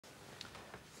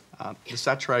The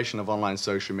saturation of online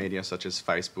social media such as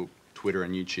Facebook, Twitter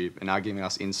and YouTube are now giving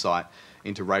us insight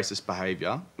into racist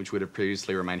behaviour which would have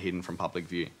previously remained hidden from public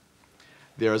view.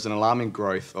 There is an alarming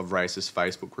growth of racist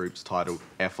Facebook groups titled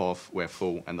F off, we're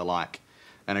full and the like,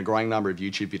 and a growing number of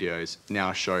YouTube videos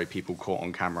now show people caught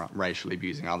on camera racially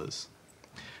abusing others.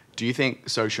 Do you think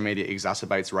social media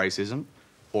exacerbates racism,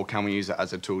 or can we use it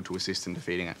as a tool to assist in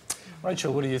defeating it?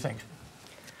 Rachel, what do you think?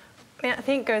 I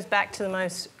think it goes back to the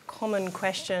most common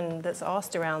question that's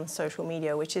asked around social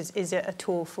media, which is it a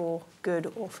tool for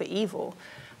good or for evil?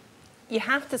 You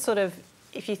have to sort of,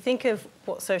 if you think of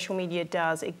what social media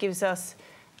does, it gives us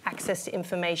access to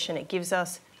information, it gives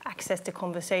us access to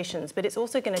conversations, but it's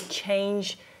also going to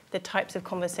change the types of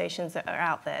conversations that are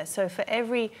out there. So for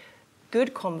every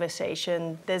good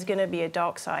conversation, there's going to be a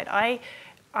dark side.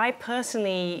 I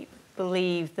personally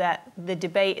believe that the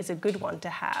debate is a good one to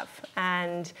have,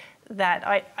 and that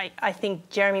I think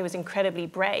Jeremy was incredibly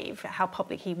brave at how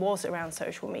public he was around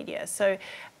social media. So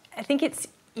I think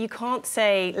you can't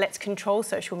say let's control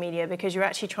social media, because you're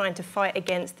actually trying to fight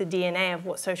against the DNA of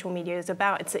what social media is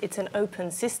about. It's an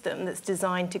open system that's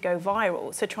designed to go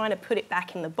viral. So trying to put it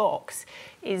back in the box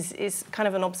is kind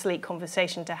of an obsolete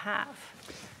conversation to have.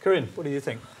 Corinne, what do you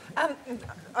think? I mean,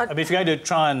 if you're going to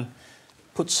try and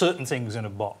put certain things in a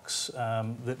box,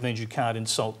 that means you can't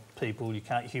insult people, you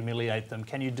can't humiliate them.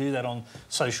 Can you do that on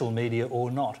social media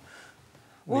or not?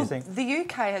 What do you think? The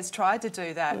UK has tried to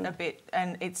do that a bit,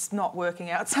 and it's not working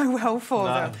out so well for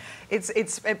them.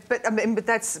 But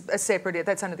that's a separate.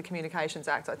 That's under the Communications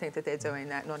Act. I think that they're doing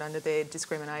that, not under the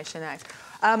Discrimination Act.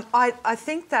 I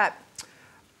think that.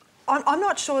 I'm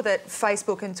not sure that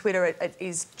Facebook and Twitter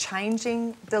is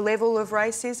changing the level of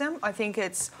racism.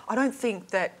 I don't think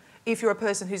that if you're a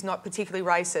person who's not particularly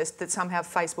racist, that somehow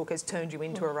Facebook has turned you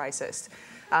into a racist.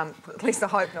 At least I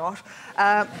hope not.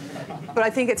 But I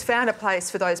think it's found a place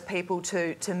for those people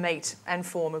to meet and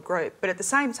form a group. But at the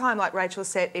same time, like Rachel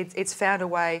said, it's found a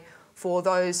way for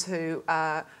those who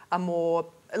are more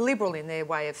liberal in their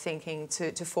way of thinking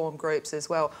to form groups as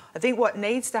well. I think what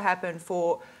needs to happen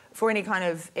for any kind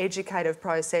of educative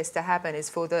process to happen is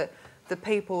for the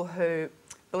people who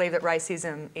believe that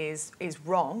racism is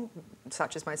wrong,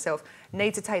 such as myself,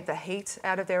 need to take the heat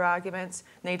out of their arguments,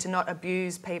 need to not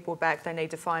abuse people back. They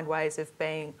need to find ways of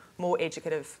being more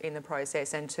educative in the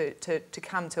process and to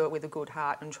come to it with a good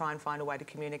heart and try and find a way to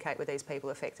communicate with these people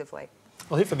effectively.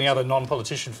 Well, hear from the other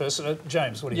non-politician first.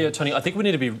 James, what do you think? Yeah, Tony, I think we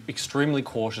need to be extremely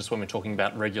cautious when we're talking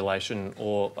about regulation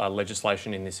or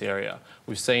legislation in this area.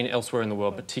 We've seen elsewhere in the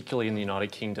world, particularly in the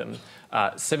United Kingdom,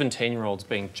 17-year-olds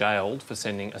being jailed for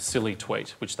sending a silly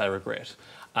tweet, which they regret.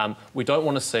 We don't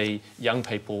want to see young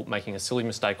people making a silly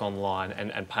mistake online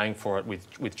and paying for it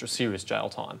with serious jail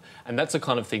time. And that's the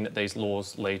kind of thing that these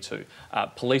laws lead to.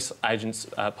 Police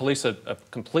are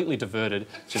completely diverted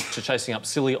to chasing up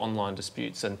silly online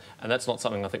disputes, and that's not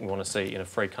something I think we want to see in a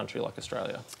free country like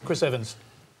Australia. Chris Evans.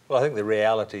 Well, I think the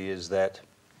reality is that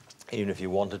even if you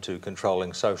wanted to,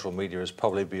 controlling social media is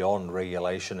probably beyond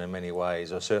regulation in many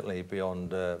ways, or certainly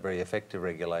beyond very effective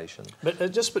regulation.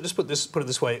 But just put it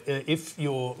this way: if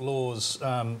your laws,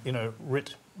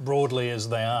 writ broadly as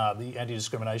they are, the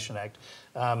Anti-Discrimination Act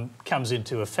comes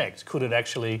into effect, could it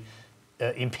actually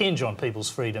impinge on people's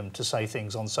freedom to say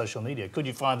things on social media? Could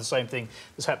you find the same thing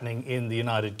that's happening in the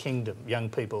United Kingdom? Young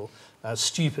people,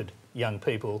 stupid young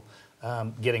people,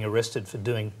 getting arrested for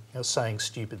saying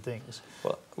stupid things.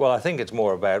 Well, I think it's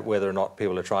more about whether or not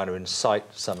people are trying to incite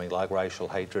something like racial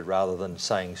hatred rather than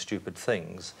saying stupid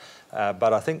things.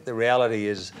 But I think the reality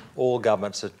is all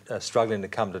governments are struggling to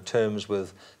come to terms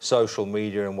with social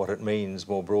media and what it means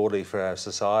more broadly for our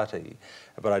society.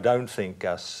 But I don't think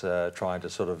us trying to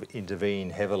sort of intervene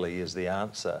heavily is the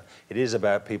answer. It is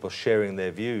about people sharing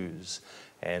their views.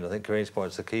 And I think Corinne's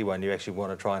point is the key one. You actually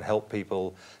want to try and help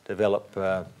people develop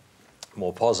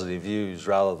more positive views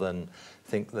rather than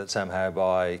think that somehow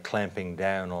by clamping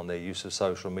down on their use of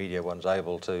social media one's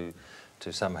able to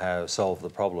somehow solve the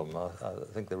problem. I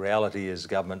think the reality is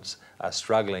governments are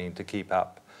struggling to keep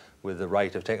up with the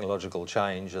rate of technological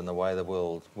change and the way the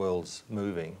world's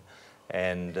moving,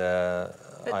 and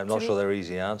I'm not sure they're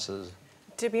easy answers.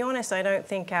 To be honest, I don't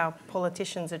think our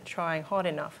politicians are trying hard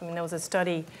enough. I mean, there was a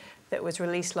study that was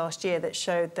released last year that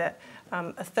showed that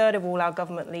a third of all our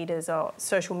government leaders are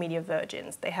social media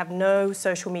virgins. They have no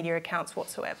social media accounts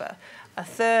whatsoever. A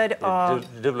third are...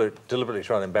 Deliberately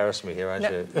trying to embarrass me here, aren't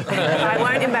you? I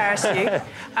won't embarrass you.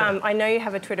 I know you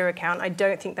have a Twitter account. I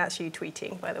don't think that's you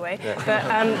tweeting, by the way. Yeah. But,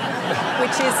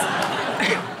 which is...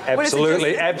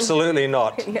 Absolutely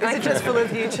not. Is it just full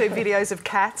of YouTube videos of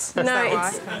cats? No,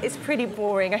 it's pretty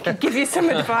boring. I could give you some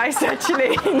advice,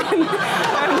 actually.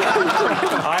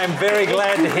 I am very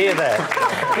glad to hear that.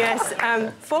 Yes,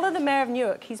 follow the Mayor of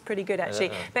Newark. He's pretty good,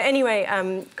 actually. But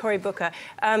anyway, Cory Booker.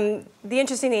 The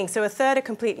interesting thing, so a third are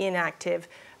completely inactive.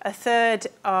 A third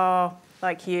are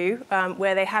like you,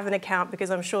 where they have an account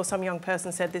because I'm sure some young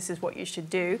person said this is what you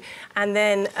should do. And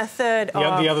then a third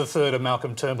are... The other third are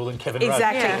Malcolm Turnbull and Kevin Rudd.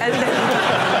 Exactly. Yeah.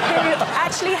 And who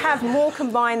actually have more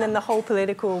combined than the whole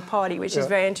political party, which is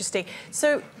very interesting.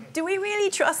 So do we really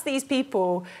trust these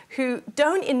people who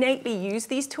don't innately use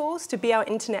these tools to be our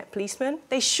internet policemen?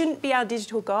 They shouldn't be our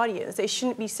digital guardians. They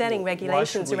shouldn't be setting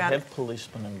regulations around Why should we have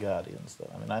policemen and guardians, though?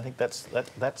 I mean, I think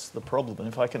that's the problem. And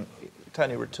if I can,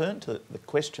 Tony, return to the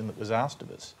question that was asked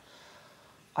of us,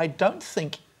 I don't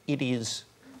think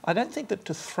that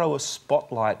to throw a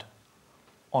spotlight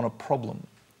on a problem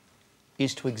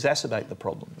is to exacerbate the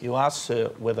problem. You asked, sir,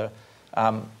 whether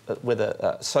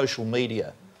social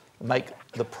media make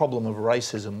the problem of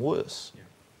racism worse.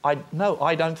 No,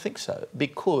 I don't think so,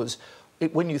 because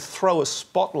when you throw a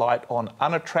spotlight on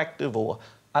unattractive or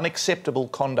unacceptable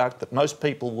conduct that most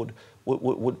people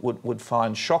would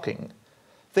find shocking,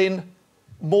 then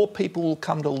more people will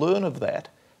come to learn of that,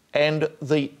 and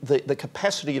the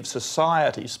capacity of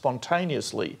society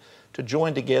spontaneously to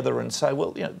join together and say,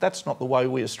 well, you know, that's not the way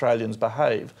we Australians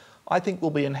behave, I think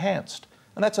will be enhanced.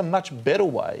 And that's a much better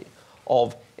way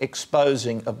of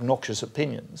exposing obnoxious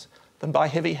opinions than by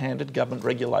heavy-handed government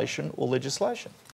regulation or legislation.